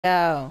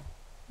Yo,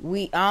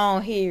 we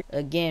on here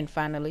again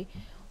finally.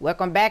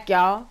 Welcome back,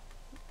 y'all.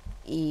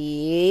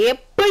 Yep,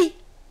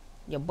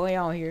 your boy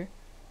on here.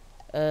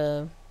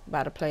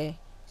 About to play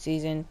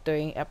season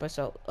 3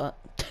 episode.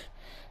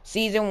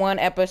 Season 1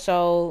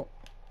 episode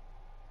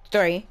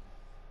 3.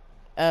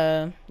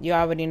 You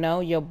already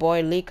know your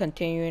boy Lee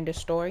continuing the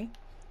story.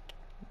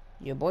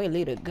 Your boy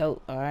Lee the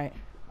goat. All right.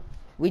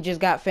 We just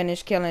got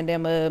finished killing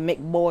them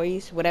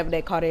McBoys, whatever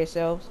they call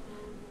themselves.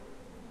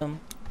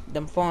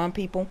 Them farm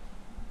people.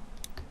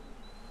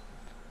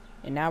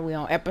 And now we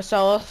on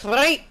episode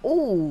 3.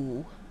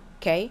 Ooh.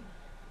 Okay.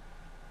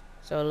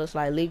 So it looks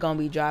like Lee gonna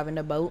be driving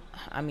the boat.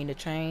 I mean the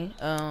train.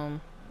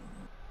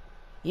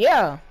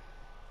 Yeah.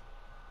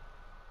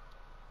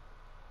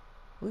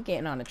 We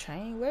getting on a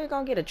train? Where you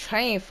gonna get a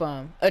train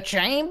from? A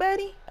train,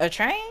 buddy? A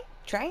train?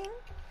 Train?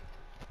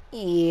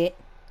 Yeah.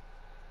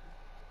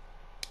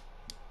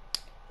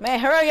 Man,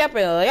 hurry up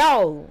and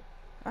yo.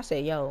 I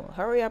said yo.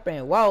 Hurry up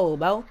and whoa,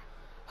 bro.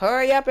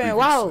 Hurry up and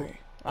whoa.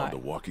 On The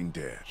Walking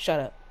Dead. Shut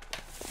up.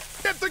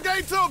 Get the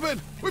gates open!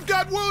 We've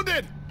got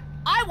wounded!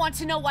 I want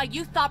to know why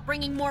you thought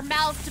bringing more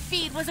mouths to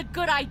feed was a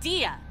good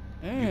idea.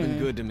 You've been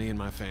good to me and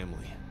my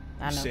family.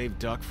 I know. You saved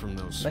Duck from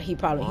those But he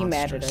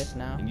mad at us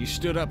now. And you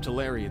stood up to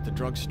Larry at the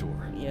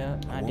drugstore. Yeah,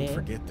 I won't did.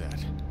 forget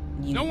that.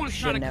 No one's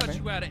trying to cut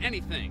you out of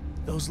anything.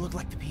 Those look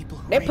like the people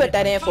who They put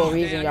that in for a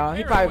reason, y'all.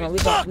 He probably gonna we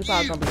probably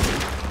gonna be.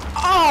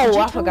 Oh,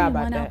 I forgot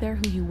about that. Out there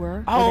who you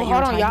were? Oh,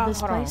 hold on, y'all.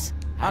 Hold on.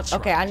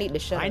 Okay, I need to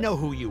shut up. I know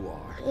who you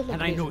are,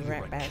 and I know you're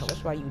a killer.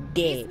 That's why you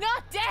He's dead.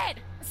 not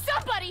dead.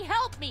 Somebody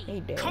help me.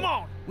 He dead. Come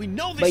on, we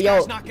know this But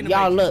guy's not gonna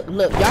y'all make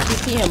look. Y'all can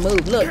see him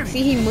move. Look,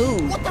 see he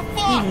moved. What the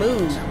fuck? He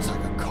moved. Sounds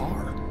like a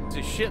car. It's a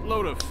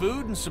shitload of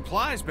food and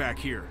supplies back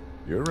here.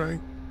 You're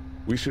right.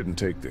 We shouldn't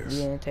take this.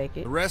 You didn't take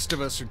it. The rest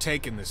of us are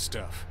taking this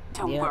stuff.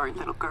 Don't Yeah. worry,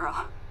 little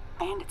girl.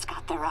 Bandits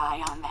got their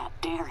eye on that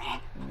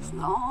dairy. As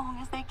long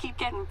as they keep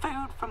getting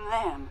food from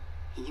them,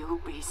 you'll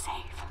be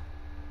safe.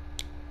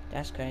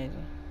 That's crazy.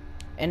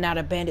 And now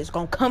the bandits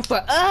gonna come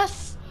for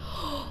us.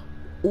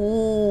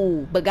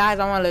 Ooh, but guys,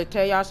 I want to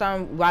tell y'all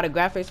something. Why the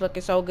graphics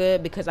looking so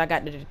good? Because I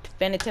got the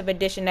definitive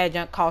edition. That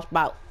junk cost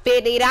about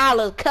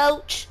 $50,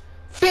 coach.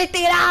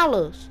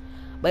 $50,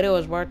 but it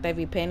was worth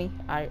every penny.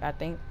 I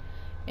think,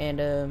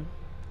 and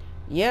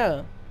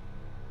yeah.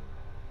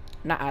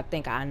 Not I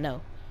think, I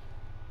know.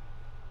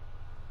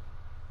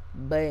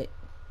 But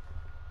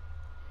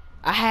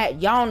I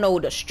had, y'all know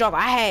the struggle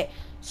I had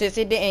since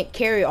it didn't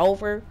carry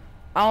over.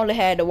 I only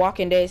had The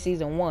Walking Dead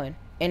season 1.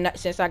 And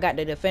since I got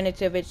the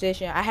definitive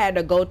edition, I had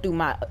to go through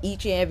my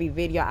each and every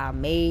video I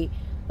made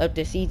up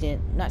to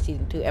not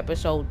season 2,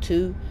 episode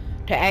 2,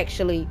 to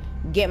actually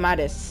get my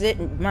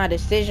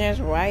decisions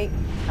right.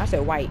 I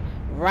said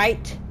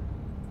right.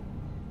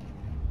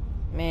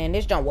 Man,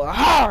 this jump was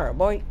hard,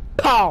 boy.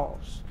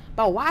 Pause.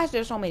 But why is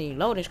there so many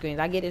loading screens?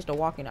 I get it's The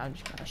Walking. I'm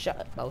just gonna shut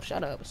up, bro.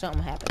 Shut up.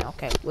 Something happened.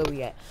 Okay, where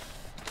we at?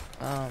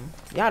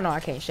 Y'all know I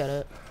can't shut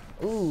up.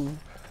 Ooh.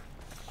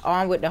 Oh,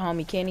 I'm with the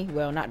homie Kenny.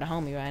 Well, not the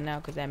homie right now,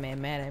 because that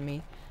man mad at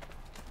me.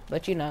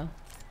 But, you know,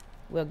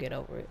 we'll get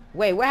over it.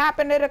 Wait, what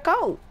happened to the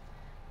coat?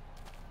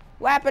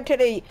 What happened to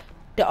the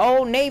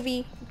old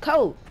Navy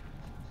coat?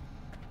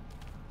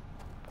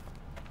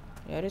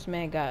 Yeah, this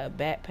man got a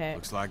backpack.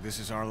 Looks like this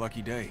is our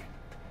lucky day.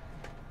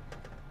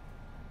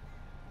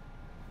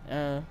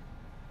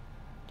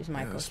 This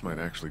might go This might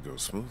actually go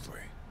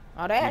smoothly.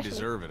 Oh, they We actually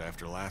deserve it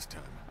after last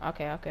time.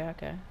 Okay.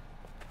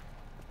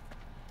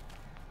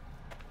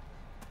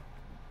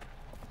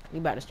 We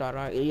about to start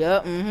arguing.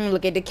 Yup,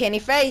 look at the Kenny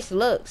face.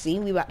 Look, see,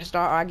 we about to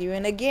start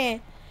arguing again.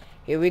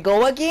 Here we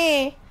go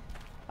again.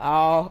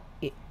 Oh,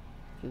 here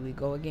we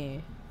go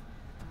again.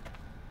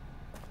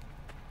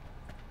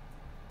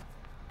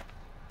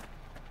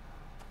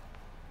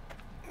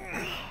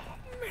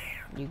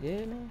 You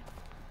good, man?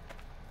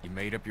 You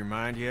made up your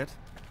mind yet?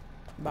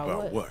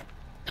 About what?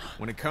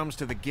 When it comes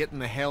to the getting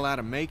the hell out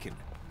of Macon,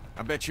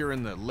 I bet you're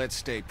in the let's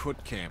stay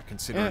put camp,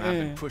 considering I've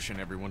been pushing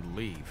everyone to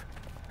leave.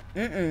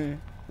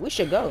 We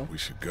should go. We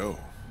should go.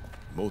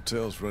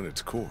 Motel's run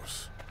its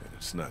course, and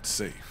it's not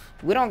safe.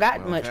 We don't got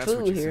Well, much if that's what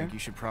food you here. think, you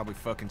should probably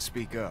fucking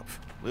speak up.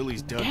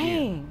 Lily's dug in.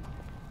 Dang.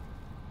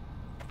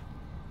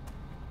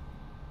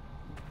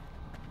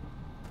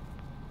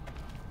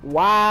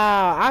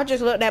 Wow, I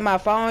just looked at my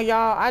phone,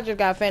 y'all. I just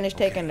got finished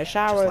taking the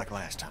shower. Just like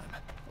last time.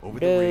 Over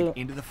the Dude, rig,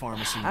 into the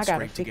pharmacy, I and gotta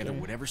scrape together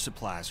freaking- whatever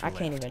supplies are I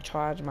left. can't even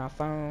charge my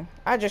phone.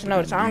 I just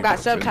noticed I don't got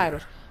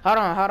subtitles. Hold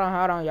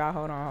on, y'all.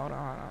 Hold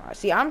on.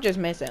 See, I'm just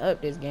messing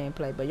up this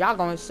gameplay, but y'all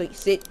gonna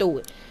sit through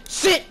it.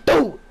 Sit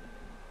through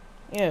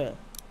it. Yeah.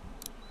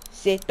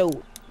 Sit through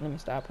it. Let me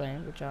stop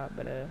playing with y'all.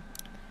 But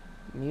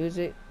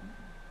music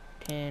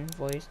 10,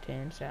 voice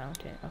 10, sound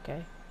 10.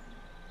 Okay.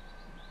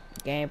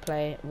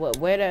 Gameplay.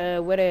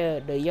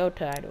 Where the yo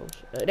titles?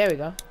 There we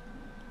go.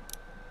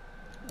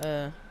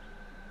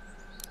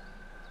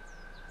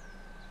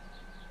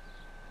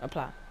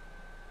 Apply.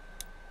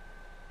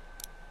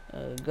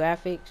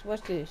 Graphics.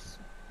 What's this?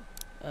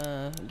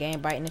 Game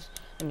brightness.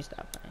 Let me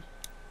stop playing.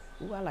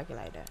 Ooh, I like it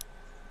like that.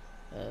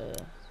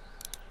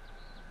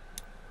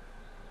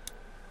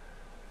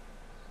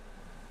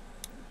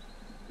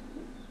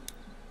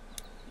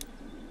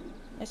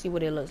 Let's see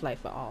what it looks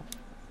like for off.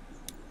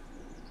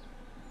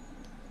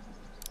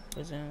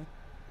 Resume.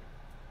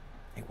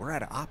 Hey, we're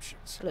out of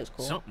options. It looks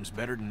cool. Something's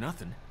better than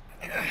nothing.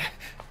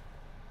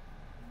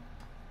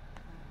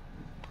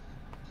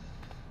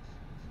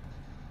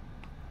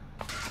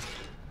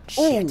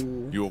 Shit.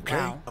 Ooh. You okay?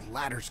 Wow. The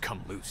ladder's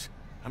come loose.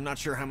 I'm not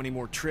sure how many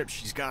more trips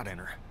she's got in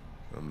her.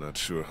 I'm not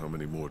sure how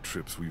many more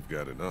trips we've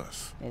got in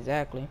us.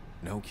 Exactly.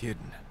 No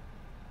kidding.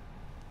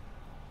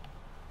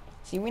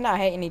 See, we're not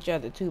hating each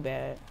other too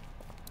bad.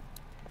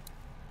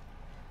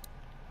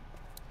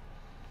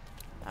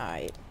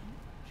 Alright.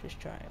 Just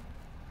try it.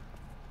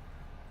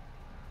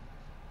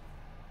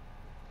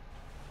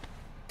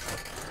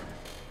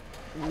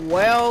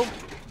 Well,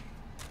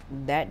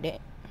 that did.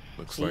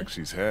 Looks See? like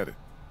she's had it.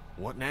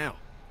 What now?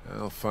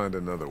 I'll find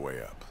another way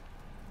up.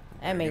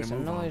 That made gonna some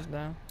move on. noise,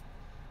 though.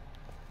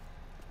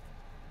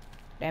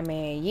 That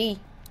man Yee.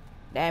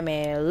 That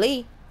man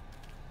Lee.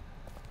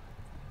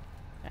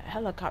 That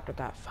helicopter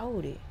got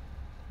folded.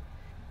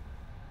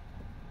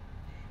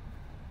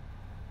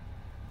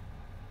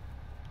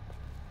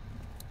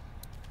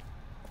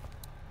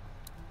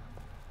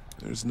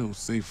 There's no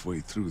safe way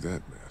through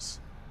that mess.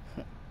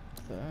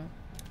 So,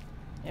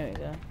 there we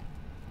go.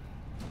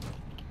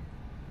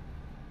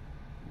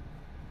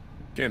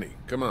 Kenny,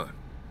 come on.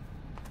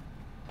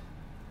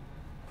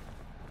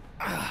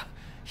 Ah,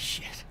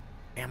 shit.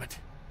 Damn it.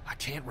 I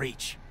can't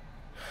reach.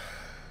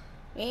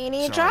 We ain't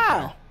even Sorry, try.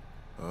 pal.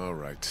 All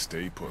right,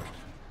 stay put.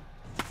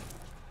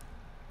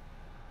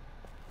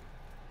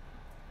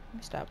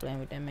 Stop playing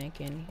with that man,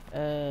 Kenny.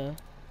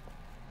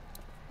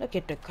 Look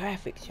at the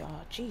graphics,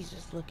 y'all.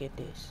 Jesus, look at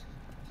this.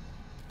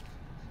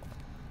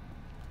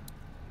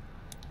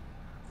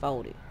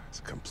 Folded.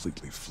 It's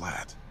completely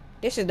flat.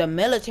 This is the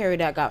military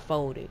that got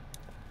folded.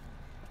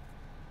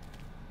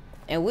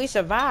 And we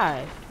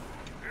survived.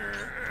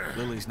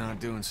 Lily's not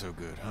doing so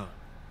good, huh?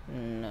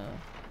 No.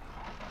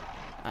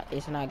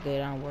 It's not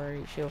good, I'm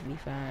worried. She'll be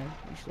fine.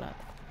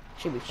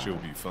 She'll be fine. She'll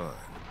be fine.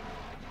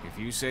 If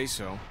you say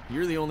so.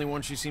 You're the only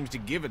one she seems to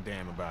give a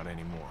damn about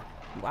anymore.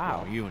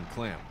 Wow. Well, you and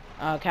Clem.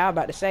 Cal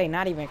about to say,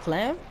 not even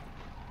Clem?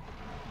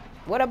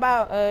 What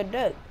about,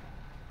 Doug?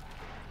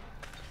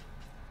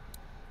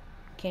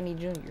 Kenny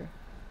Jr.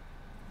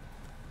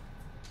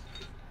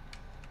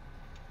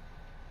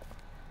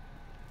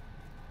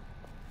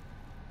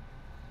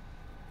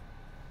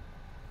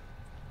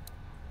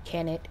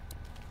 Kenneth.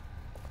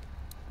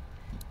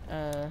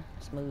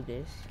 Let's move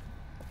this.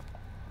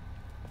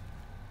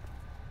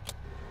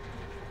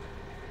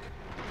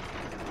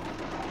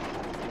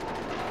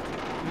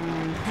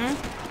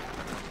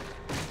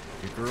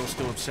 Your girl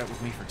still upset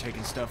with me for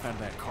taking stuff out of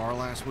that car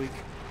last week?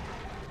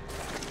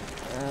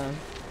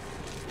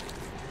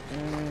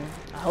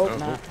 I hope I not. hope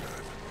not.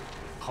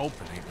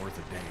 Hoping ain't worth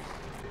a damn.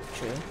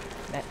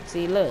 True.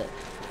 See, look.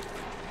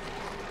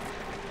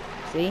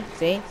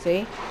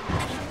 See?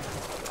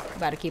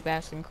 About to keep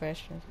asking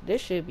questions.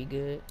 This should be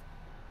good.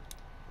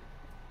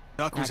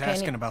 Duck was Now, Kenny-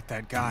 asking about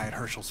that guy at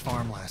Herschel's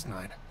farm last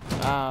night.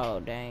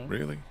 Oh, dang.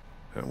 Really?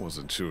 I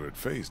wasn't sure it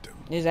phased him.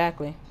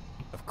 Exactly.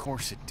 Of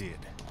course it did.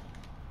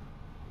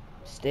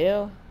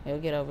 Still, he'll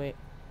get over it.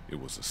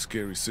 It was a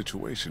scary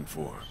situation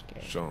for him.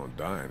 Scary. Sean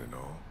dying and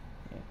all.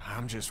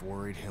 I'm just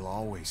worried he'll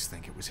always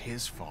think it was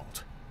his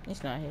fault.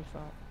 It's not his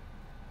fault.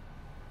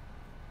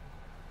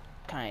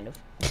 Kind of.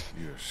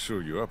 You're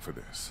sure you're up for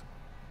this?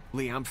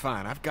 Lee, I'm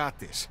fine. I've got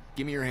this.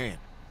 Give me your hand.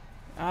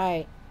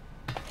 Alright.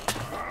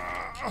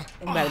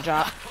 You better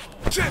drop.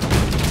 Shit!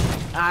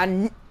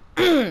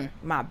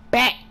 My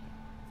back.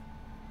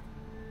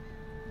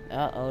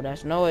 Uh-oh,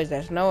 that's noise.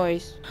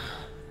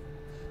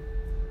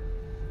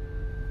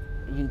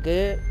 You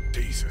good?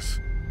 Jesus.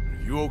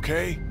 Are you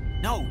okay?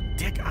 No,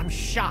 Dick, I'm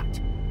shot.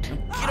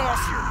 Get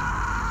off here.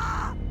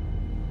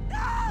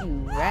 You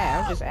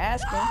rat, I'm just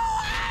asking.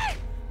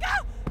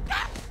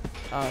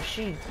 Oh,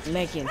 she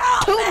making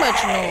too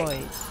much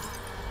noise.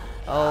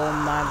 Oh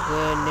my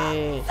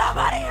goodness.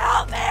 Somebody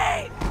help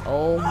me!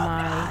 Oh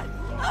my.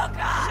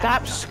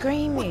 Stop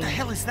screaming. What the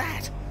hell is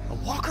that? A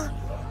walker?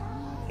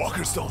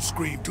 Walkers don't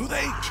scream, do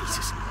they?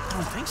 Jesus, I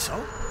don't think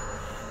so.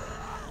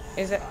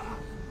 Is it?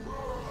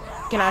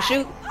 Can I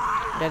shoot?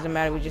 Doesn't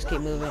matter, we just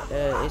keep moving.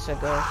 It's a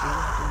girl. She's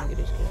gonna get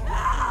us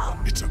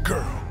killed. It's a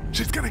girl.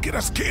 She's gonna get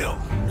us killed.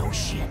 No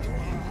shit.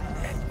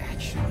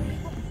 Actually,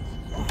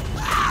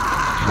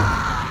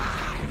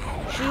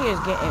 She is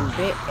getting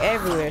bit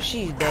everywhere.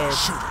 She's dead.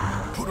 Shoot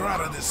her. Put her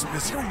out of this they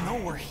misery. don't know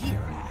we're here.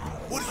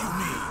 What do you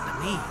mean? I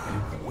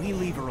mean, we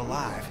leave her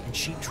alive, and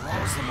she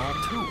draws them all to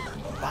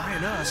her,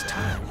 buying us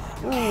time.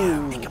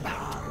 Yeah, think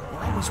about it.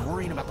 We're always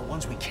worrying about the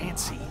ones we can't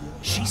see.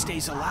 She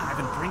stays alive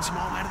and brings them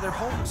all out of their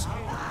holes.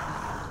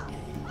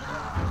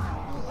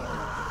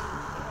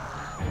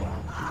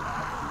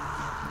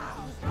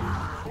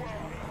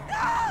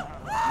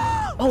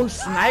 Oh,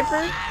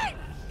 sniper?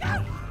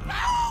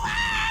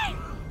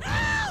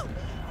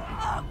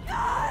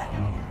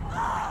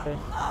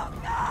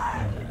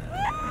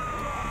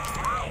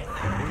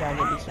 We gotta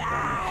get these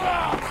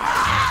supplies.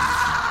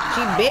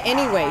 She bit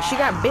anyway. She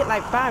got bit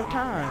like 5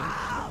 times.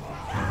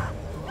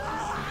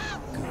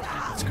 Good.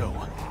 Let's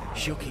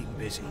She'll keep him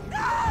busy.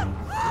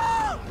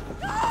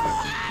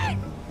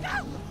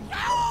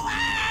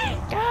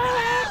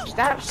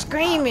 Stop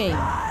screaming.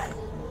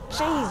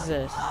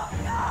 Jesus.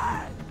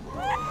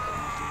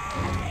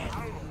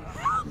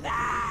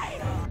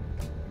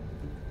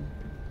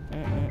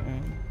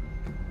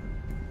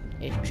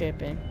 It's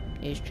tripping.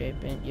 It's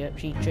tripping. Yep,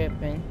 she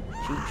tripping.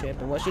 She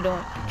tripping. What's she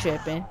doing?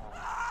 Tripping.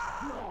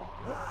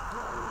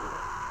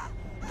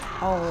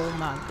 Oh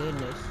my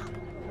goodness.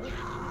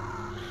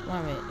 This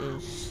woman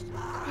is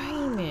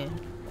screaming.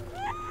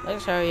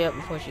 Let's hurry up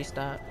before she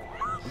stops.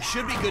 We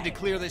should be good to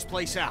clear this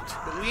place out,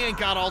 but we ain't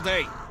got all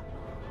day.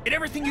 Get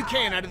everything you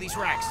can out of these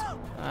racks.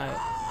 Alright.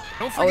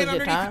 Don't forget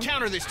underneath the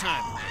counter this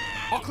time.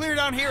 I'll clear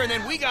down here and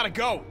then we gotta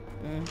go.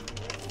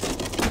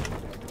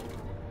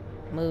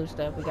 Move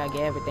stuff. We gotta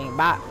get everything.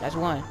 Bop. That's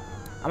one.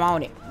 I'm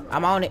on it.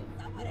 I'm on it.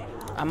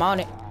 I'm on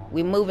it.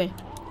 We moving.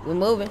 We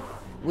moving.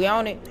 We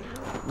on it.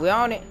 We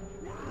on it.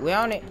 We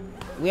on it.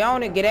 We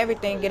on it. Get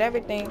everything. Get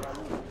everything.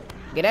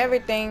 Get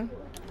everything.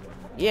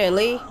 Yeah,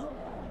 Lee.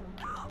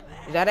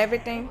 Is that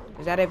everything?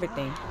 Is that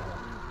everything?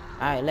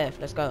 Alright, left.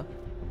 Let's go.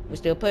 We're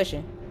still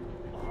pushing.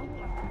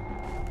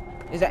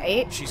 Is that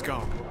it? She's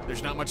gone.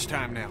 There's not much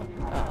time now.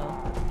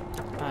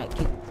 Uh-oh. Alright,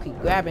 keep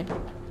grabbing.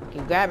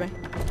 Keep grabbing.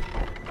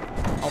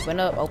 Open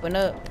up, open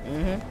up.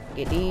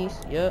 Get these.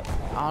 Yep.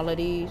 All of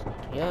these.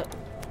 Yep.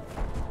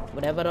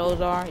 Whatever those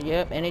are.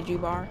 Yep. Energy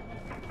bar.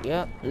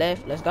 Yep.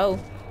 Left. Let's go.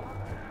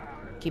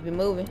 Keep it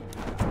moving.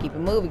 Keep it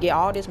moving. Get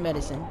all this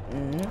medicine.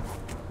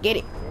 Get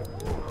it.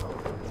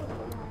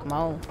 Come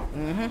on.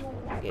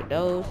 Get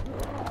those.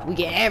 We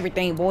get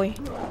everything, boy.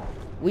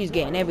 We just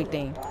getting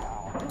everything.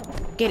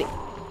 Get it.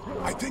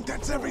 I think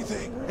that's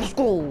everything. Let's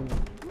go.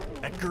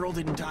 That girl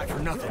didn't die for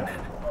nothing then.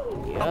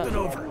 Yep. Up and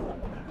over.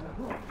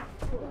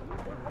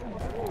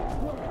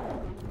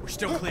 We're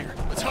still clear.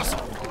 Let's hustle.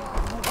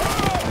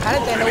 How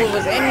did they know it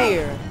was in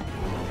here?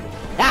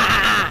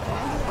 Ah!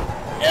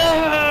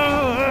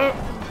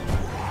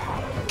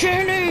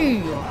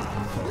 Kenny!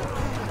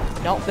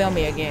 Don't fail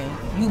me again.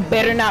 You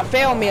better not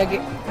fail me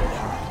again.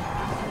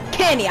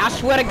 Kenny, I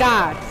swear to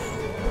God.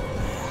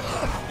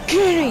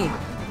 Kenny!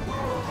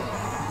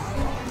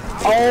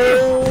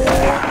 Oh!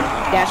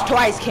 That's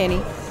twice,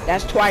 Kenny.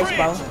 That's twice,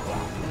 bro.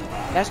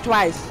 That's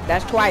twice.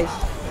 That's twice.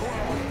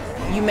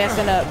 You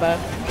messing up, bro.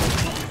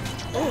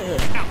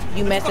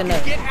 You messing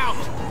up. Get out.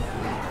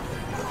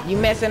 You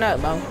messing up,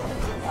 bro.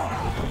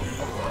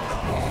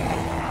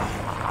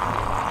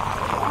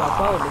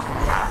 Fold this one.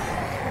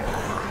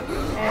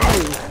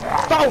 Hey,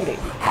 fold it.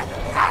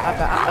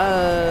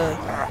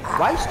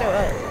 Why you still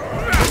up?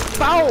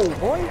 Fold,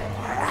 boy.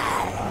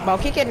 Bro,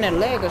 kick it in the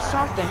leg or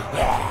something.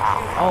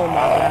 Oh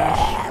my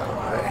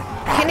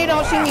gosh. Kenny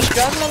don't see me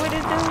struggling with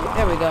this dude?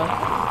 There we go.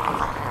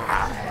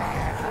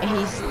 And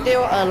he's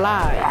still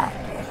alive.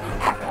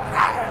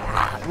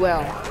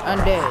 Well,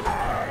 undead.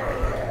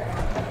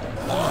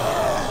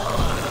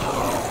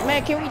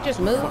 Man, can we just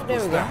move? There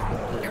we go.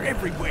 You're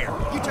everywhere.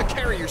 You took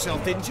care of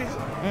yourself, didn't you?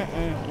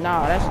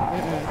 No, that's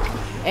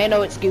ain't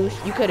no excuse.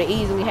 You could have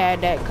easily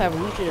had that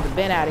covered. We should have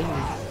been out of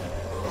here.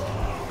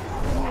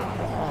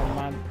 Oh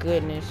my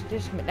goodness.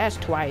 That's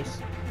twice.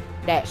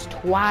 That's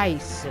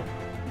twice.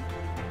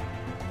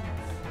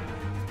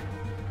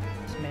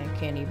 This man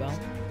Kenny, bro.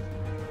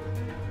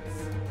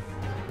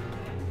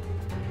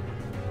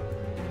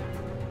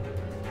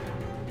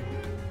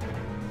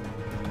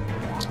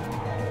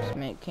 This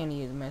man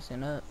Kenny is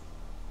messing up.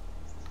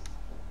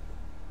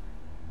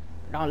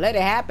 Don't let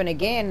it happen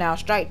again now.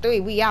 Strike 3,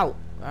 we out.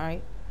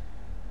 Alright.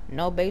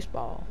 No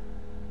baseball.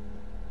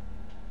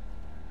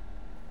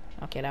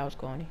 Okay, that was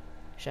corny.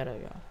 Shut up,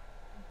 y'all.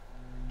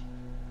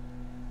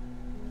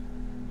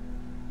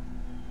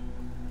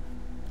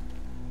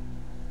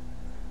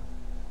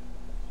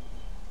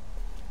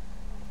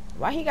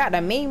 Why he got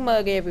the mean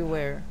mug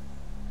everywhere?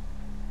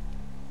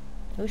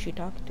 Who's she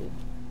talking to?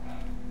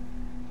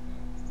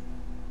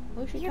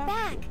 Who's she You're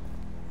talking back.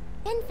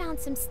 Ben found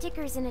some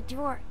stickers in a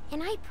drawer,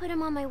 and I put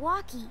them on my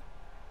walkie.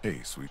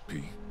 Hey, Sweet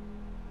Pea.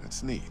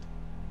 That's neat.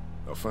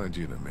 I'll find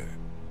you in a minute.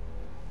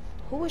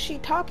 to? Who is she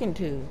talking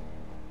to?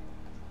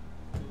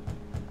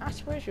 I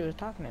swear she was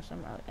talking to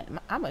somebody.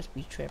 I must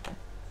be tripping.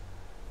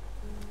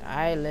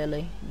 Alright,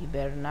 Lily. You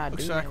better not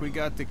Looks do like that. we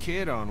got the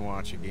kid on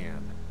watch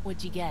again.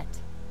 What'd you get?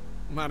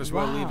 Might as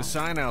well leave Wow. a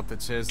sign out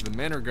that says the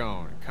men are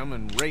gone. Come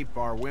and rape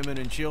our women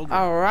and children.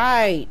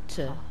 Alright.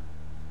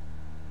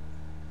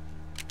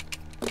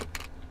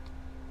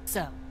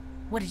 So,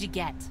 what did you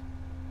get?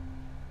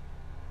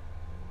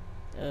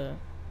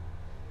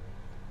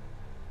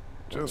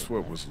 Just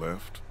what was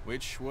left.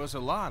 Which was a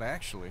lot,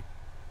 actually.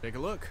 Take a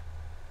look.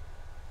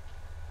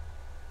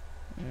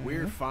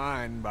 We're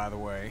fine, by the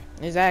way.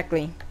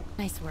 Exactly.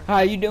 Nice work. How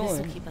you This'll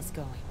doing? keep us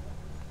going.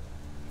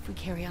 If we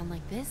carry on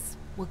like this,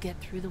 we'll get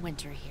through the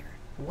winter here.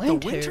 The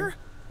winter?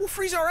 We'll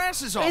freeze our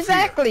asses off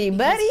Exactly,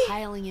 Because buddy.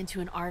 piling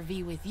into an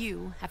RV with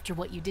you after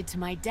what you did to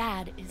my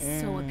dad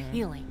is so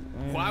appealing.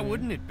 here. Why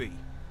wouldn't it be?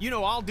 You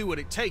know I'll do what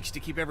it takes to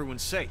keep everyone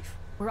safe.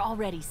 We're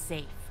already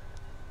safe.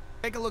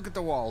 Take a look at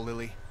the wall,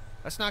 Lily.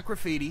 That's not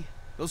graffiti.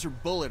 Those are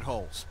bullet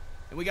holes.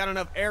 and we got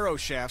enough arrow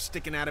shafts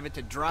sticking out of it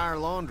to dry our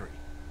laundry.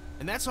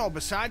 And that's all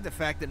beside the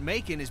fact that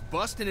Macon is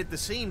busting at the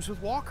seams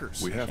with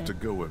walkers. We have to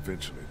go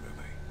eventually,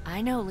 Lily.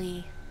 I know,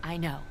 Lee. I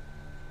know.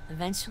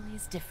 Eventually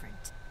is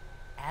different.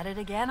 At it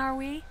again, are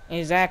we?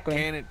 Exactly.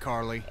 Can it,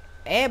 Carly?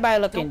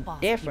 Everybody looking Don't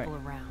boss different.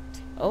 people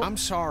around. Oh, I'm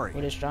sorry.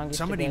 we're the strongest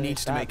Somebody together.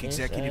 needs to Stop make this.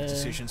 executive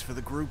decisions for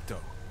the group, though.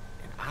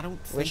 And I don't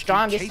think We're you're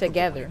strongest capable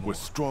together. anymore. We're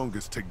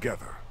strongest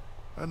together.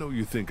 I know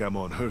you think I'm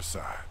on her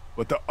side,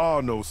 but there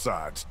are no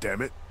sides,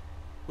 damn it.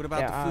 What about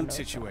There the are food no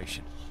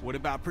situation? What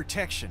about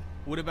protection?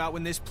 What about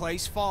when this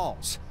place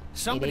falls?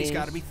 Somebody's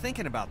got to is. be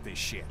thinking about this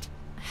shit.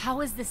 How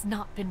has this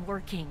not been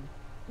working?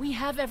 We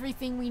have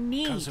everything we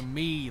need. Because of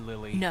me,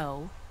 Lily.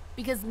 No,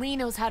 because Lee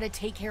knows how to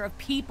take care of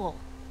people,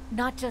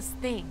 not just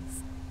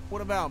things.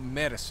 What about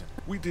medicine?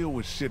 We deal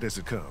with shit as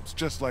it comes,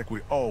 just like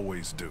we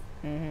always do.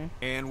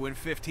 And when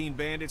 15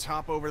 bandits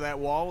hop over that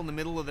wall in the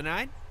middle of the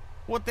night?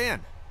 What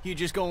then? You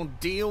just gonna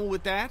deal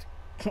with that?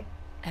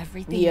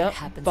 Everything Yep, that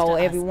happens for to us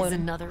everyone is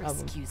another of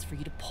 'em. excuse for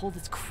you to pull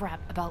this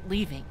crap about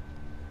leaving.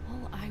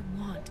 All I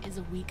want is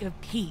a week of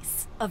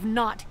peace, of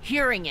not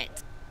hearing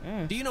it.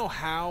 Do you know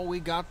how we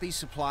got these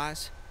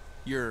supplies?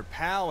 Your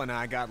pal and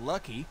I got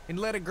lucky and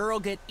let a girl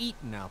get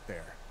eaten out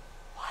there.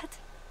 What?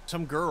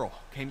 Some girl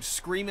came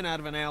screaming out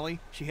of an alley.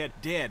 She had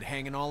dead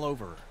hanging all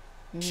over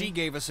her. She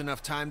gave us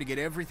enough time to get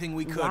everything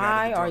we could out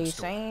Why of the are you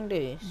drugstore. saying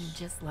this? You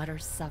just let her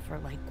suffer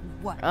like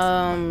what?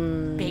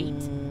 Bait.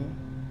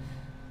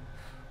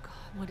 God,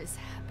 what is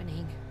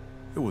happening?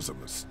 It was a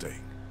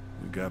mistake.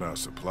 We got our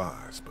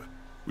supplies, but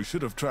we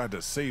should have tried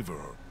to save her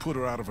or put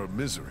her out of her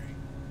misery.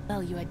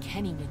 Well, you had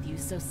Kenny with you,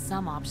 so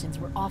some options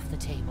were off the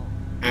table.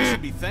 You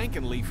should be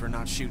thanking Lee for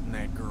not shooting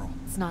that girl.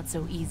 It's not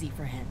so easy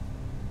for him.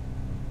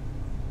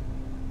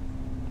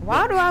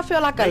 Why do I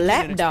feel like a Macon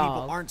and its people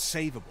lapdog? aren't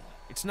savable.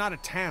 It's not a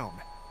town.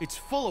 It's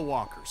full of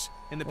walkers.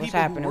 And the What's people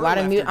happening? who were Why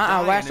the left music? are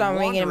dying Why and something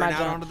ringing in my wandering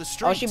out junk? onto the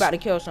Oh, she streets. about to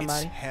kill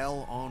somebody. It's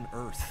hell on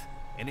earth,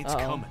 and it's Uh-oh.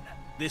 coming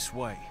this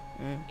way.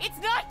 It's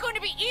not going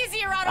to be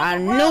easier out I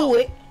on the road. knew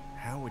it.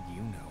 How would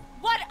you know?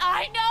 What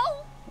I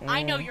know?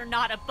 I know you're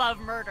not above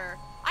murder.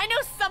 I know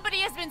somebody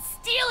has been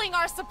stealing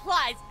our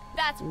supplies.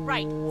 That's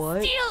right,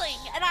 What? stealing.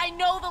 And I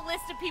know the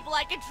list of people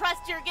I can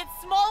trust here gets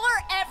smaller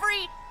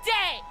every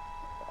day.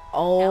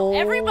 Oh. Now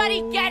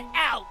everybody get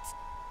out.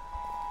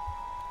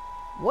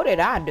 What did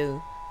I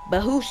do?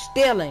 But who's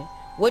stealing?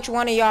 Which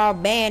one of y'all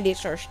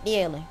bandits are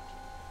stealing?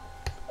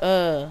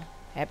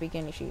 Happy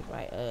Kenny, she's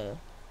like,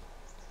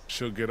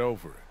 She'll get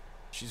over it.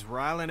 She's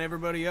riling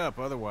everybody up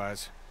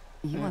otherwise.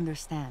 You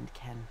understand,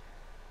 Ken.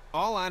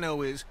 All I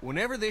know is,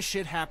 whenever this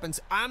shit happens,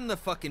 I'm the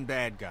fucking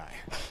bad guy.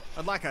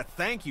 I'd like a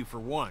thank you for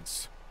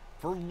once.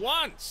 For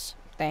once!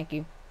 thank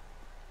you.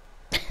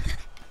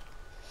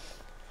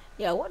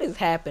 Yeah, what is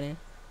happening?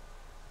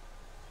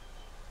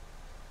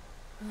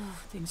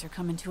 Things are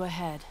coming to a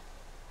head.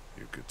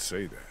 You could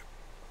say that.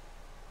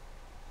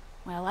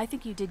 Well, I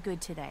think you did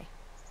good today.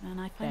 And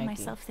I find Thank you.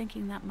 myself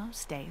thinking that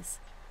most days.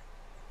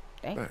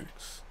 Thank you.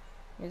 Thanks.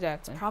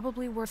 Exactly.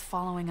 Probably worth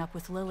following up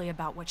with Lily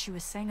about what she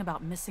was saying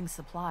about missing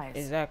supplies.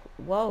 Exactly.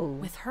 Whoa.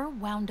 With her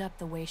wound up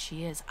the way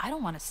she is, I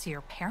don't want to see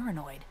her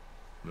paranoid.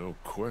 No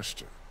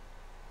question.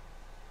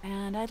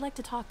 And I'd like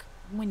to talk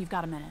when you've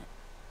got a minute.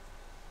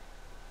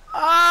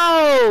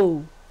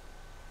 Oh!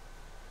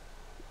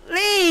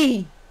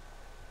 Lee!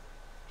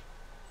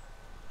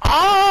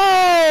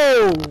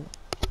 Oh!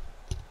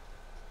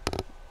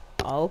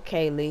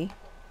 Okay, Lee.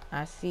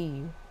 I see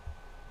you.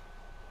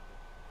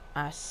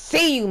 I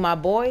see you, my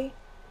boy.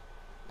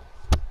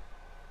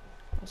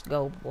 Let's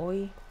go,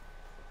 boy.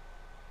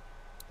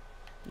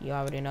 You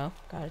already know.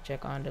 Gotta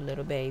check on the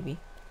little baby.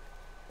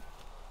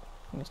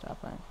 Let me stop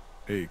playing.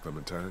 Hey,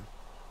 Clementine.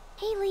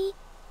 Haley,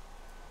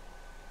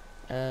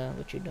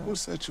 What you doing?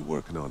 What's that you're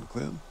working on,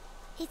 Clem?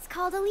 it's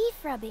called a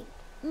leaf rubbing.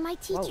 My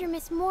teacher, Whoa.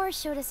 Miss Moore,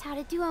 showed us how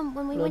to do them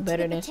when we Little went to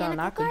better the than something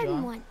I botanical could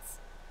garden draw. once.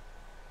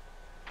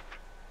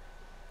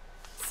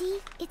 See,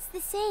 it's the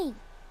same.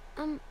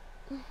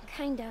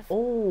 Kind of.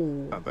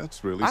 Oh, Now,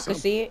 that's really I can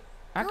something. see it.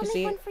 I I'll can make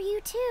see one it. for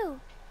you too.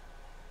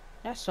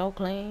 That's so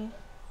clean.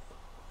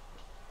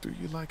 Do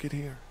you like it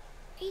here?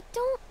 I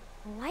don't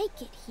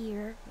like it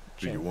here.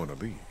 Do you want to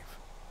leave?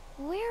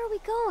 Where are we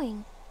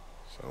going?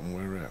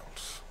 Somewhere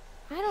else.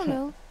 I don't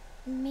know.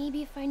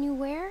 Maybe if I knew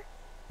where?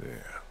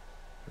 Yeah.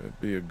 That'd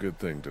be a good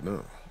thing to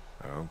know.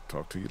 I'll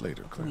talk to you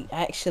later, Clem. We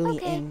actually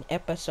Okay. in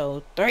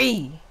episode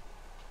 3.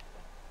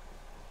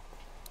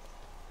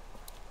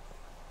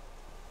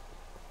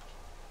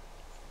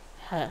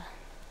 Huh.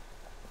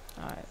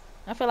 Alright.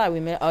 I feel like we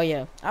missed. Oh,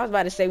 yeah. I was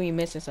about to say we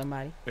missing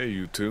somebody. Hey,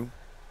 you two.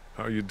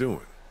 How you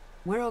doing?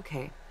 We're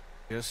okay.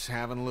 Just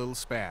having a little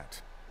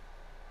spat.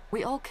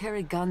 We all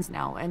carry guns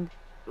now, and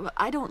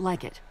I don't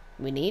like it.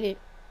 We need it.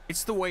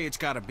 It's the way it's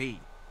gotta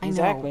be. I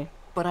Exactly. know,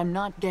 but I'm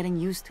not getting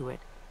used to it.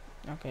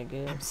 Okay,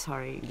 good. I'm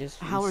sorry. Just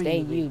How you are stay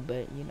you? Lee? you,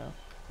 but you know,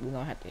 we're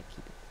gonna have to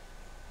keep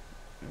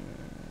it.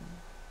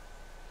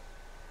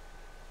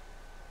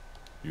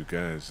 You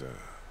guys,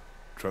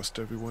 trust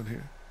everyone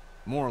here?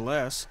 More or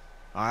less.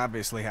 I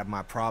obviously have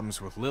my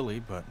problems with Lily,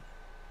 but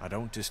I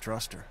don't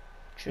distrust her.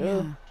 True.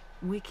 Yeah.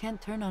 We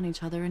can't turn on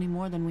each other any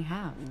more than we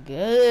have.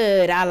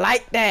 Good. I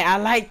like that. I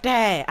like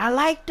that. I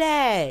like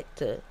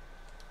that.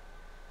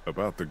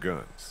 About the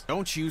guns.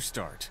 Don't you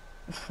start.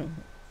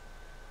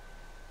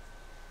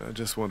 I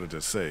just wanted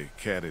to say,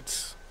 Kat,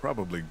 it's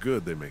probably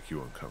good they make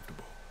you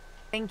uncomfortable.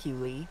 Thank you,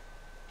 Lee.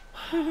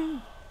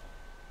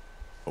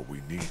 But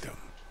we need them.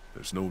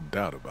 There's no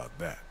doubt about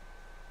that.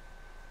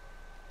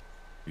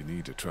 You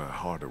need to try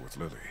harder with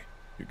Lily.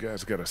 You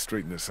guys gotta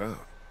straighten this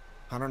out.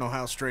 I don't know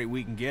how straight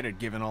we can get it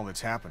given all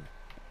that's happened.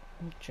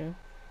 True.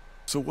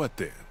 So what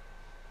then?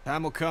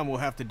 Time will come we'll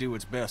have to do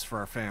what's best for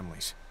our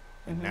families.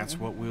 And that's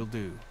what we'll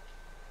do.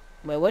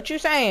 But what you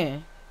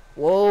saying?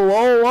 Whoa,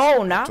 whoa,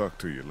 whoa, now. I'll talk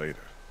to you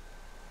later.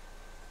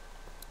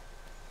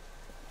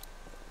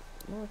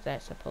 What was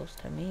that supposed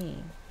to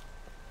mean?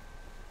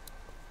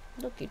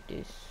 Look at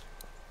this.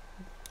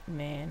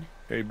 Man.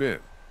 Hey, Ben.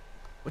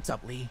 What's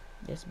up, Lee?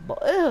 This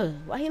boy.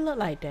 Why he look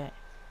like that?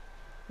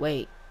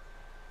 Wait.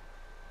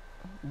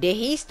 Did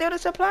he steal the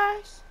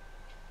supplies?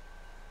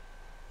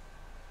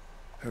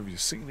 Have you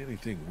seen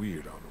anything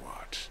weird on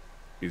watch?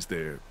 Is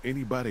there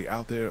anybody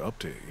out there up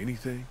to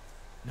anything?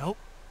 Nope.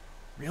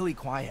 Really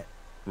quiet.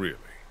 Really?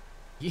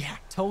 Yeah,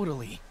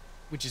 totally.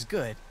 Which is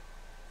good.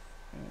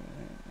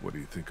 What do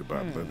you think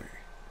about Lily?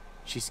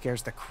 She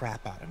scares the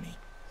crap out of me.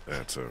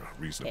 That's a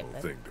reasonable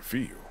thing to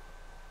feel.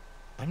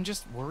 I'm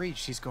just worried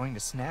she's going to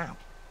snap.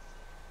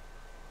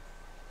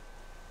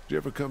 Did you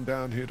ever come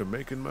down here to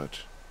Macon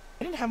much?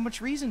 I didn't have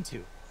much reason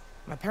to.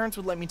 My parents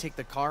would let me take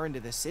the car into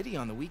the city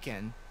on the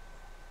weekend.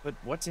 But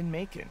what's in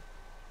Macon?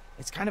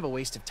 It's kind of a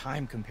waste of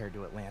time compared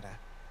to Atlanta.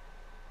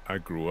 I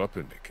grew up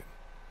in Macon.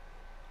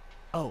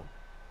 Oh.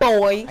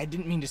 Boy. I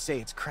didn't mean to say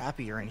it's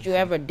crappy or anything. Did you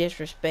ever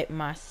disrespect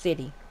my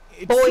city?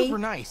 It's boy. super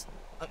nice.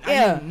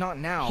 Yeah. I mean, not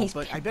now,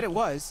 but I bet it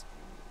was.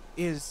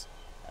 Is...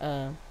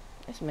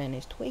 This man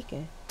is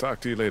tweaking.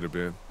 Talk to you later,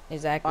 Ben.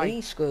 Exactly. Bye.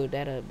 He screwed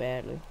that up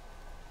badly.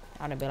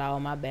 I'd have been like, oh,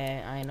 my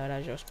bad. I ain't know that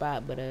was your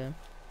spot, but,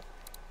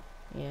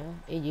 yeah.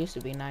 It used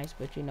to be nice,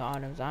 but, you know, all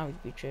them zombies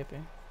be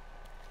tripping.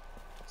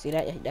 See,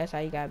 that's how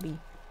you gotta be.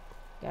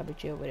 Gotta be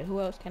chill with it.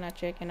 Who else can I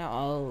check in out?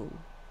 Oh.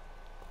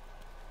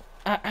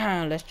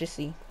 Let's just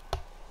see.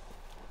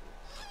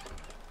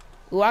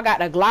 Ooh, I got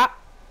the Glock.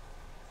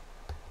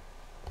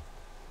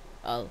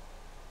 Oh.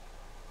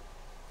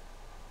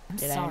 I'm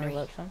Did sorry. I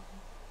interrupt something?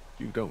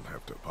 You don't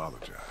have to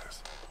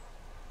apologize.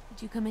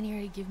 Did you come in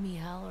here to give me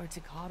hell or to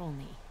coddle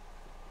me?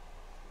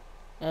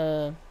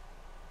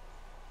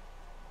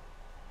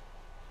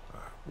 I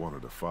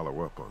wanted to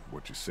follow up on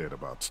what you said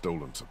about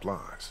stolen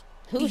supplies.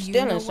 Who's Do you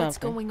stealing know something? what's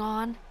going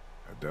on?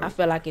 I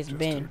feel like it's just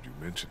Ben. heard you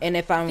mention And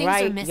if I'm Things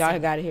right, are missing, y'all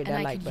gotta hear that and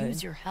I like could button.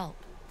 use your help.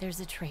 There's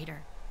a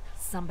traitor.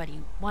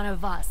 Somebody, one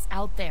of us,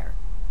 out there.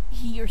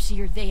 He or she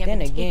or they have Then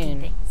been taking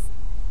again, things.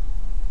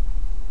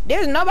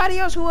 There's nobody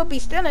else who would be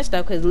stealing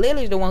stuff because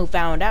Lily's the one who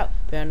found out.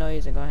 Paranoia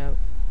isn't gonna help.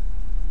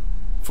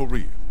 For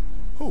real?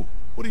 Who?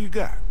 What do you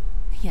got?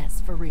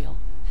 Yes, for real.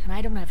 And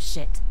I don't have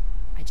shit.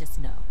 I just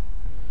know.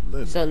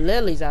 Lily. So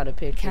Lily's out of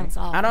picture. Counts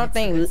off. I and don't it's the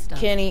good think stuff.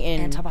 Kenny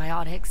and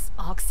antibiotics,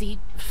 oxy,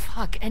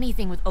 fuck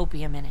anything with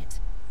opium in it.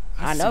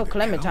 I see know the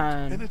Clementine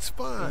count, and it's is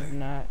fine.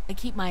 not. I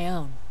keep my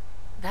own.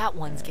 That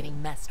one's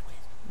getting messed with.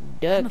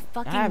 Doug, I'm a I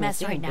fucking haven't mess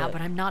seen right now, Doug,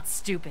 but I'm not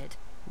stupid.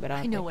 but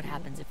I know think what he-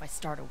 happens if I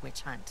start a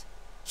witch hunt.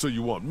 So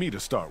you want me to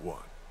start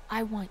one?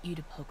 I want you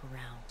to poke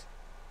around.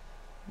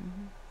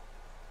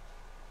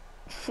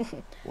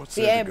 What's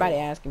See, there to everybody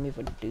go? asking me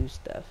for to do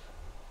stuff.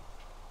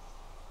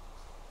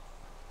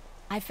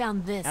 I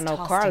found this I know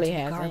tossed Carly into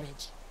the hasn't.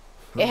 garbage.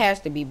 It has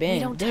to be We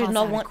Ben. don't There's toss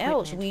no out one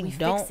else. equipment, We fix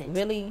don't it.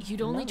 really.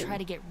 You'd only know. try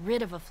to get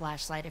rid of a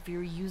flashlight if you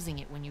were using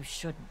it when you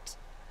shouldn't.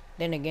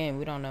 Then again,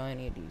 we don't know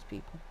any of these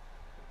people.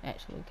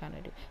 Actually, kind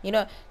of do. You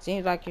know,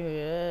 seems like you're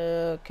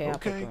okay. I'll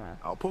poke Okay, around.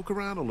 I'll poke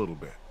around a little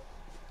bit.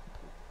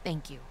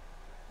 Thank you.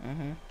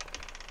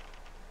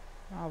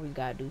 Always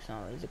gotta do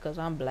something. Is it because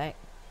I'm black?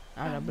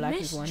 I'm the A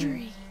blackest one here.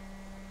 mystery.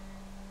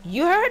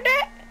 You heard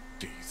that?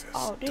 Jesus,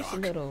 Oh, this Doc.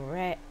 little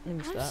rat. Let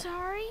me I'm stop.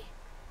 sorry.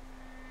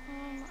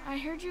 I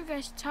heard you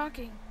guys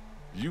talking.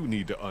 You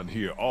need to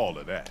unhear all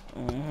of that.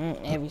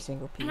 Every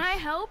single piece. Can I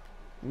help?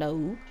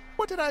 No.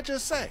 What did I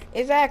just say?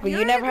 Exactly. You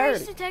You're never the heard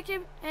Grace it.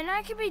 detective, and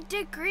I could be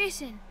Dick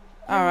Grayson.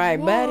 All right,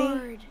 buddy.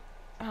 Ward.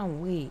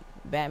 I'm weak.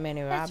 Batman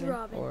and That's Robin,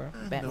 Robin. or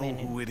I Batman know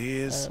and who it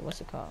is.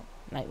 what's it called?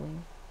 Nightwing.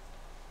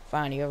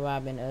 Fine, you're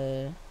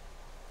Robin.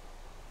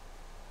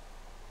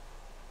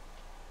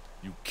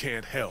 You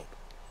can't help.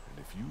 And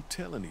if you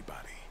tell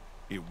anybody,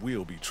 it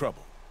will be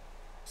trouble.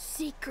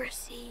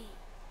 Secrecy.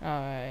 All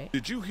right.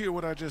 Did you hear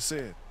what I just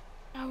said?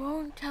 I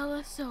won't tell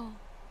a soul.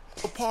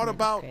 The part That's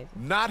about crazy.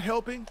 not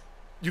helping?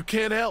 You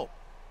can't help.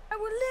 I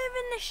will live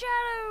in the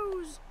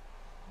shadows.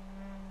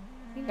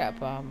 You got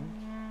problems.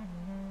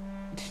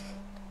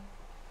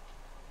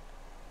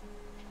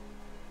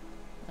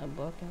 A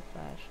broken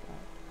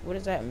flashlight. What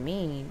does that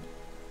mean?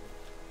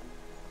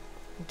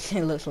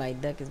 It looks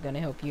like Duck is gonna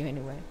help you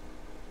anyway.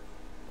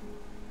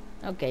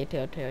 Okay,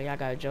 Telltale, y'all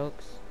got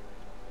jokes?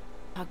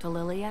 Talk to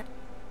Lily yet?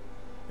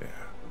 Yeah,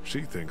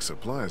 she thinks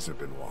supplies have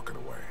been walking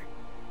away.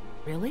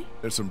 Really?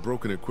 There's some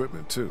broken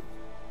equipment, too.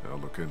 I'll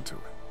look into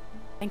it.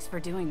 Thanks for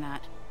doing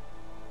that.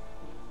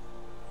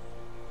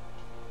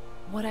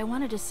 What I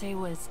wanted to say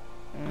was,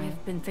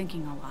 I've been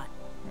thinking a lot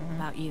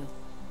about you.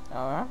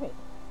 Alright.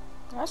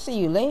 I see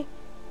you, Lee.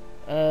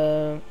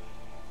 I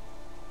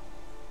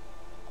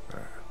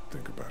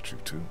think about you,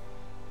 too.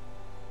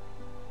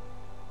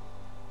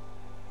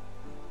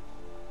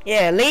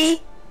 Yeah,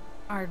 Lee.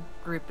 Our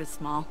group is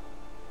small.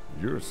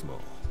 You're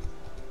small.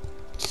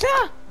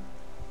 Sure.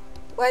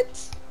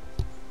 What?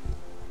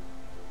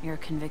 You're a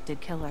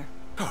convicted killer.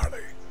 Harley,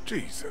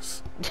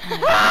 Jesus.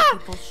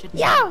 People should know.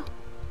 Yeah.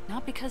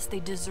 Not because they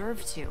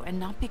deserve to, and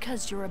not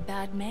because you're a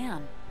bad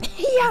man.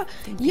 Yeah.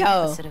 Think the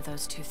opposite of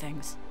those two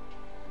things.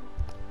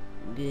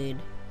 Good.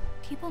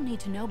 People need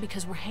to know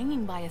because we're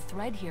hanging by a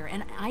thread here,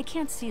 and I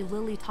can't see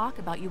Lily talk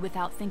about you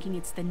without thinking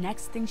it's the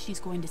next thing she's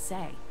going to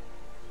say.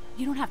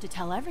 You don't have to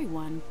tell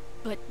everyone,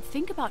 but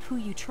think about who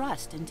you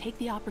trust and take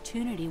the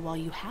opportunity while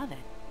you have it.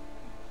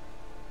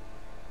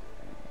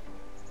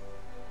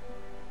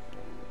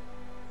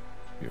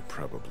 You're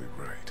probably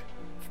right.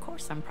 Of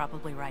course I'm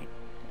probably right.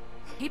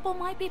 People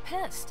might be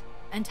pissed,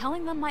 and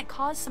telling them might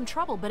cause some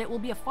trouble, but it will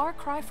be a far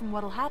cry from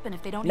what'll happen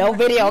if they don't No hear it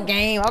video from you.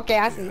 game. Okay,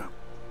 I see. Yeah.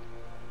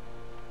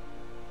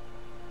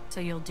 So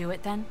you'll do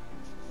it then?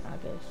 I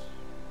guess.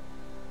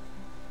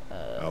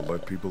 I'll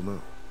let people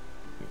know.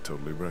 You're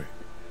totally right.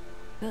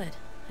 Good.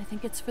 I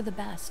think it's for the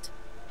best.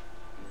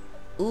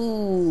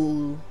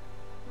 Ooh.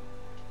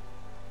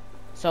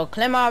 So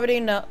Clem already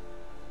know.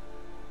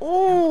 Don't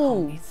call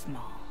Ooh. me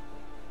small.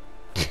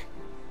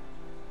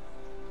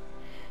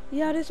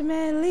 Yeah, this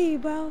man Lee,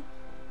 bro.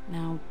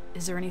 Now,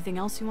 is there anything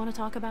else you want to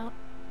talk about?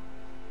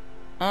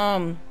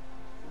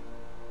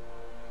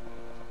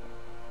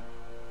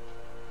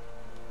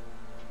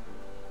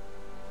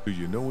 Do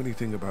you know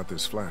anything about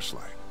this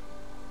flashlight?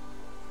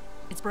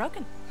 It's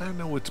broken. I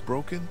know it's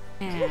broken.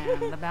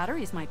 And the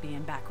batteries might be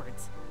in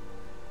backwards.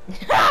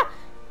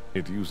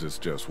 It uses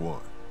just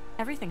one.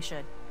 Everything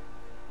should.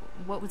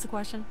 What was the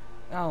question?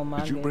 Oh my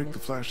Did you break the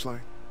goodness.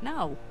 flashlight?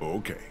 No.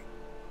 Okay.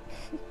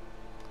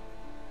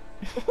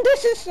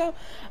 This is so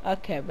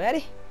okay,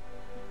 buddy.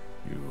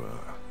 You,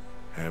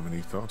 have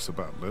any thoughts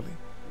about Lily?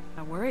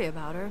 I worry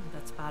about her.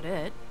 That's about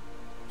it.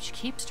 She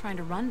keeps trying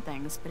to run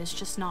things, but it's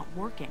just not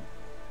working.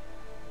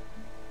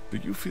 Do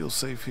you feel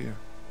safe here?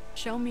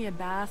 Show me a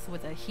bath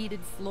with a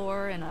heated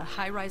floor in a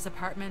high-rise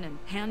apartment and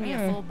hand me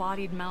a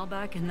full-bodied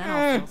Malbec and then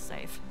I'll feel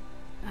safe.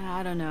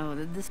 I don't know.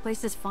 This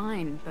place is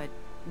fine, but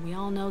we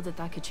all know that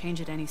that could change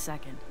at any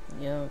second.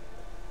 Yeah.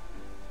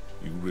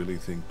 You really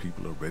think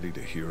people are ready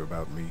to hear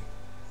about me?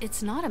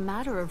 It's not a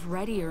matter of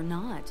ready or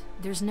not.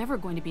 There's never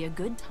going to be a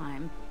good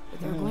time, but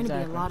there are going to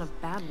be a lot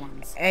of bad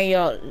ones. Hey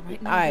yo,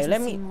 Right now alright, doesn't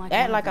let me seem like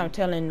act one like of I'm them.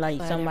 telling like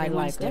But somebody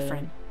everyone's like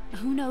different.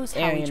 Who knows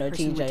how Arian each or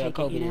person would TJ or take it,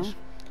 Kobe you know? is.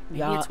 Maybe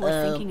Y'all, it's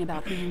worth thinking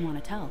about who you want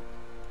to tell.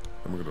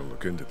 I'm gonna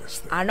look into this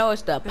thing. I know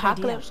it's the Good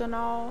apocalypse and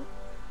all.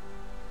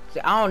 See,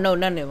 I don't know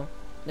none of them.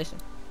 Listen,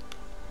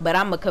 but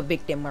I'm a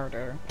convicted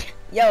murderer.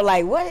 Yo,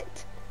 like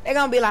what? They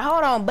gonna be like,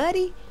 hold on,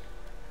 buddy.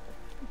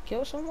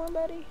 Kill someone,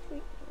 buddy.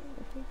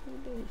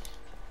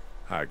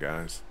 Hi,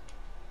 guys.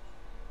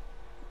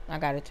 I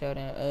gotta tell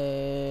them.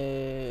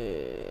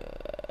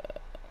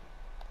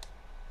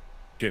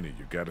 Kenny,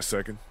 you got a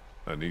second?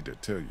 I need to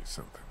tell you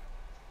something.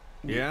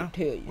 Yeah?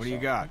 Tell you What do you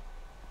something. got?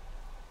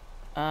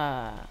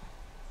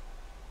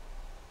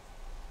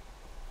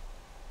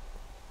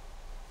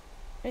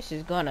 This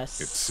is gonna It's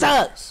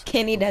suck. serious.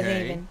 Kenny doesn't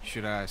Okay, even.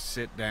 should I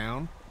sit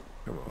down?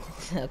 Come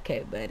on.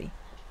 Okay, buddy.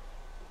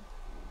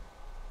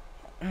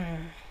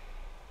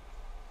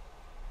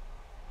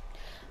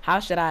 How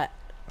should I?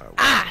 I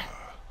was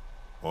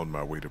on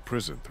my way to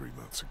prison 3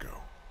 months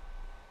ago.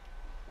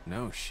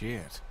 No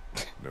shit.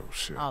 No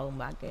shit. Oh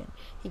my goodness,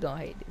 he gonna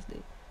hate this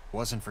dude.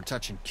 Wasn't for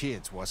touching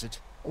kids, was it?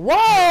 Whoa!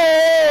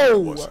 It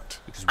wasn't.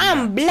 Because we I'm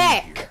got two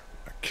black. here.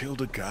 I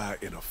killed a guy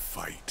in a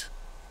fight.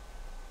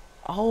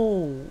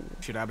 Oh.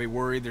 Should I be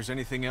worried there's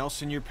anything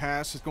else in your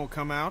past that's gonna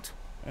come out?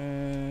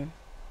 Nah.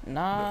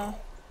 No.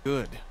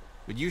 Good.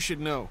 But you should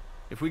know,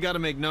 if we gotta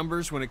make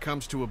numbers when it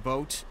comes to a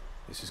boat,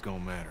 this is gonna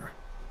matter.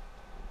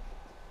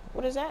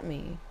 What does that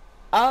mean?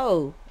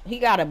 Oh, he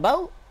got a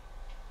boat.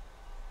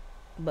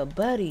 But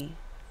buddy,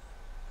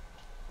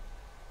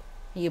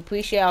 he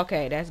appreciate.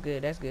 Okay, that's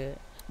good. That's good.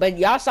 But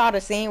y'all saw the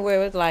scene where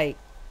it was like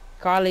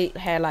Carly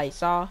had like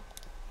saw.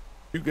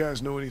 You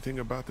guys know anything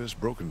about this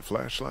broken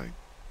flashlight?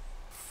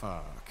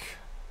 Fuck.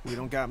 We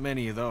don't got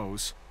many of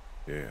those.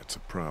 Yeah, it's a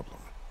problem.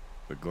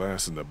 The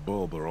glass and the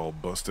bulb are all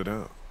busted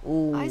out.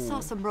 Ooh. I saw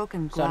some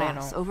broken So they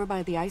glass don't- over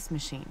by the ice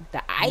machine.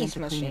 The I meant ice to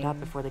clean it up machine.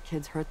 before the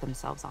kids hurt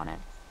themselves on it.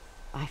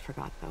 I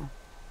forgot though.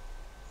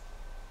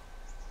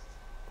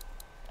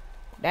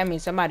 That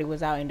means somebody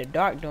was out in the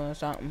dark doing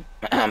something.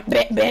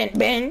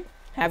 Ben,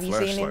 have The you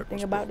seen flashlight anything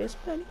was about broken. this,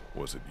 buddy?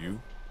 Was it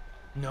you?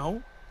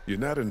 No? You're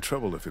not in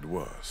trouble if it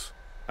was.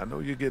 I know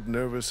you get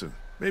nervous and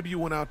maybe you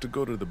went out to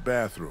go to the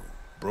bathroom,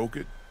 broke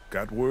it,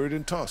 got word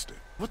and tossed it.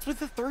 What's with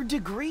the third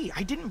degree?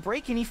 I didn't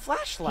break any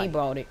flashlight. He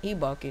bought it. He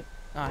bought it.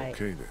 All right.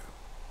 Okay then.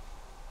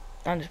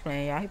 I'm just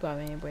playing, y'all. He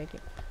probably ain't break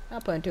it.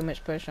 I'm putting too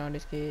much pressure on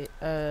this kid.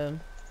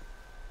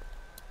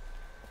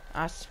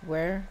 I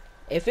swear,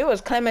 if it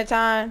was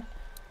Clementine,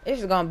 this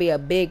is gonna be a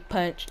big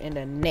punch in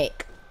the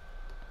neck.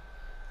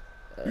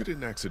 You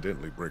didn't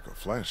accidentally break a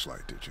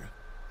flashlight, did you?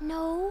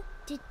 No.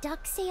 Did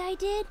Duck say I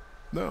did?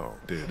 No.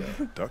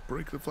 Did Duck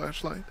break the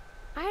flashlight?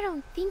 I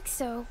don't think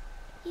so.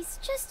 He's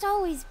just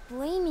always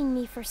blaming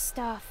me for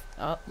stuff.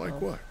 Like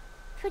what?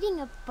 Putting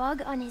a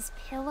bug on his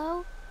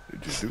pillow?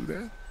 Did you do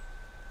that?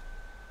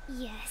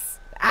 Yes.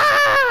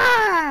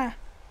 Ah!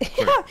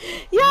 Claire,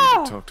 I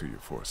need to talk to you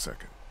for a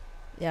second.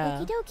 Yeah.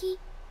 Okie dokie.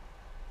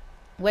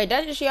 Wait,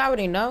 doesn't she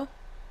already know?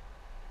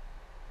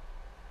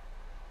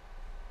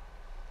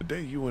 The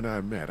day you and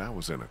I met, I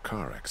was in a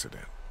car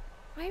accident.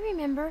 I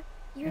remember.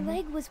 Your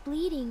leg was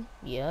bleeding.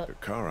 Yep. The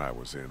car I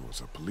was in was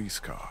a police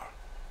car,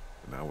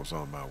 and I was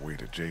on my way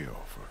to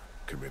jail for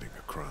committing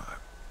a crime.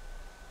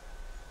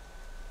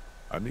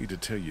 I need to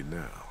tell you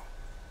now,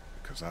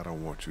 because I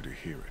don't want you to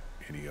hear it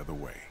any other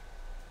way.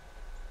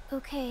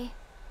 Okay.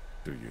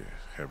 Do you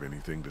have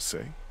anything to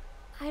say?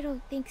 I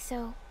don't think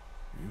so.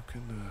 You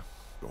can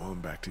go on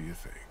back to your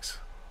things.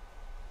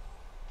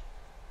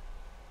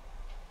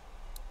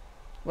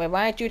 Wait,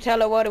 why didn't you tell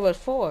her what it was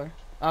for?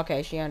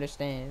 Okay, she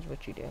understands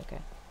what you did.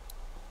 Okay.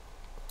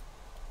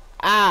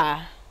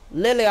 Ah,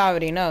 Lily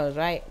already knows,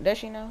 right? Does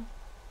she know?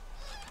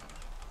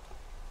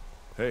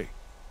 Hey.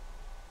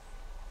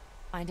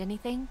 Find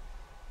anything?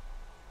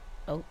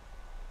 Oh.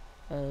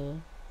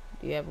 Do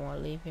you ever want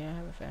to leave here? I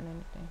haven't found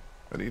anything.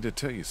 I need to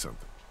tell you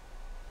something.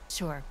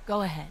 Sure,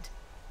 go ahead.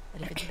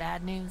 But if it's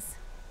bad news,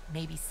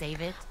 maybe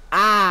save it.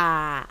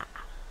 Ah.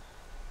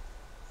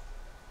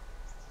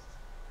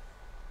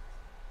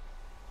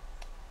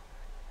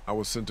 I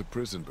was sent to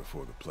prison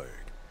before the plague.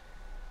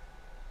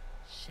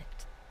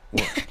 Shit.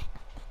 What?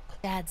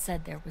 Dad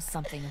said there was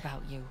something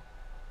about you.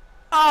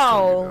 So you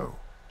Oh. know.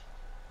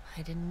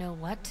 I didn't know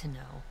what to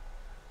know.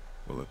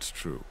 Well, it's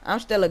true. I'm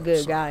still a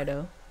good guy,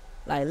 though.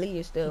 Like, Lee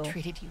is still... He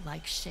treated you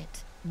like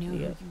shit. Knew who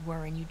you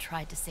were and you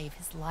tried to save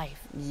his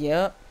life.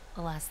 Yep.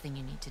 The last thing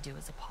you need to do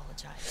is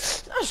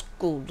apologize. Let's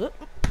go.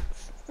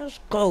 Let's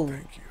go.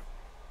 Thank you.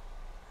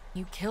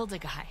 You killed a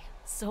guy.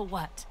 So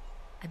what?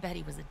 I bet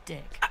he was a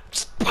dick.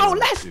 Oh,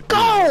 let's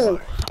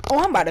go! Oh,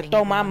 I'm about to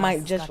throw my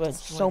mic just for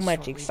so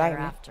much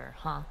excitement. After,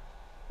 huh?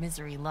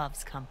 Misery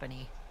loves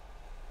company.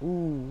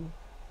 Ooh.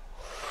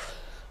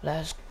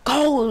 Let's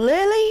go,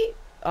 Lily.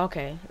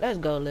 Okay, let's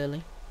go,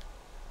 Lily.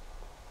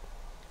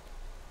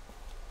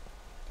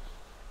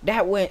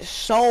 That went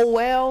so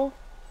well.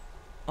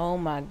 Oh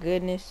my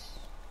goodness.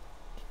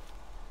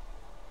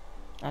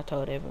 I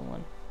told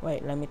everyone.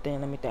 Wait, let me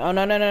think. Oh,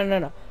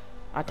 no.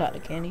 I talked to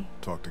Kenny.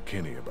 Talk to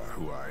Kenny about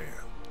who I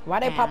am. Why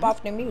they pop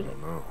off the I music?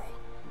 don't know.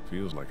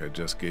 Feels like I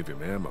just gave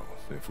him ammo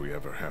if we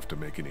ever have to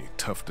make any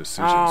tough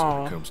decisions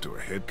when it comes to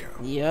a head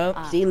count.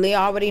 Yep. See, Lee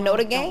already know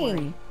the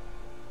game.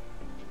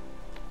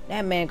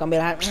 That man gonna be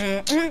like,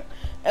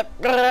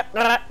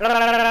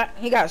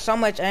 he got so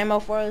much ammo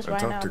for us right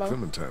now, I talked to bro.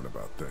 Clementine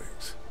about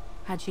things.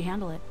 How'd she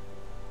handle it?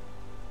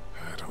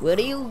 I don't Will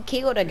know. you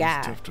kill the guy?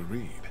 It's tough to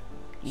read.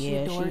 She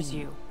adores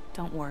you.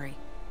 Don't worry.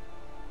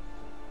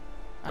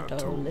 I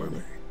told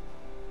Lily.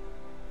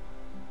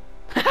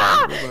 You're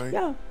right.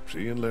 Yeah.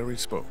 She and Larry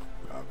spoke,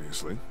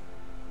 obviously.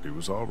 He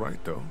was all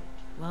right, though.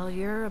 Well,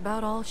 you're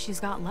about all she's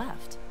got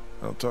left.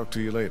 I'll talk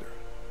to you later.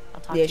 I'll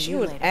talk Yeah, to she you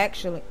was later.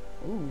 actually.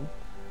 Ooh.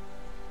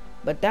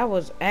 But that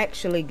was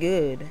actually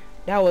good.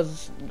 That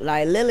was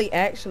like Lily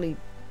actually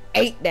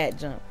ate that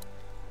jump.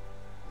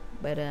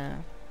 But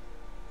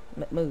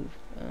move.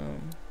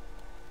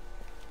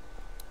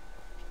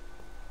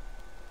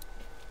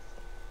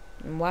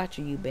 I'm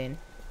watching you, Ben.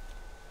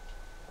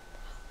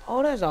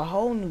 Oh, there's a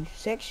whole new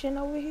section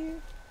over here.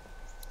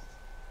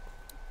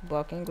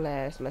 Broken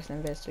glass. Let's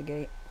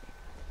investigate.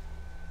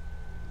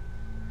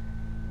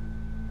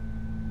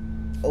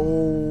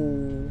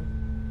 Oh.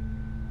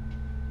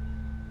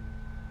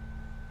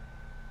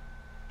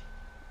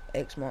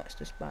 X marks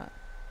the spot.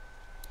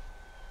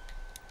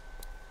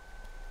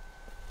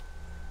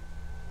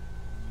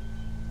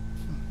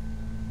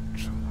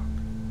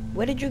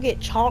 Where did you get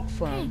chalk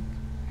from?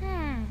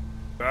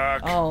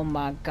 Doc. Oh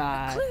my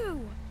god.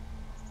 Clue.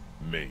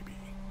 Maybe.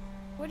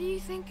 What do you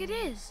think it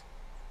is?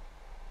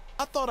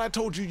 I thought I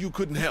told you you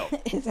couldn't help.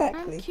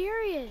 Exactly. I'm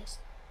curious.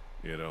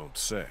 You don't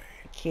say.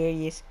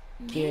 Curiosity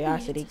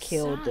it's a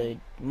killed the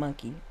sign.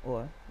 monkey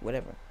or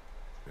whatever.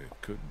 It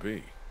could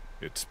be.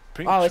 It's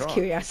pink Oh, it's chalk,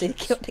 curiosity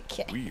which is killed the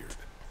cat. Weird.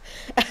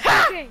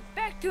 Okay,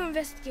 back to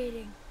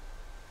investigating.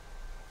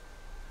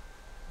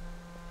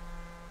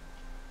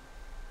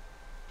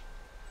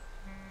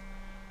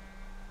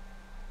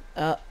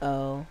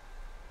 Uh-oh.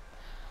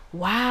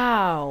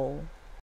 Wow.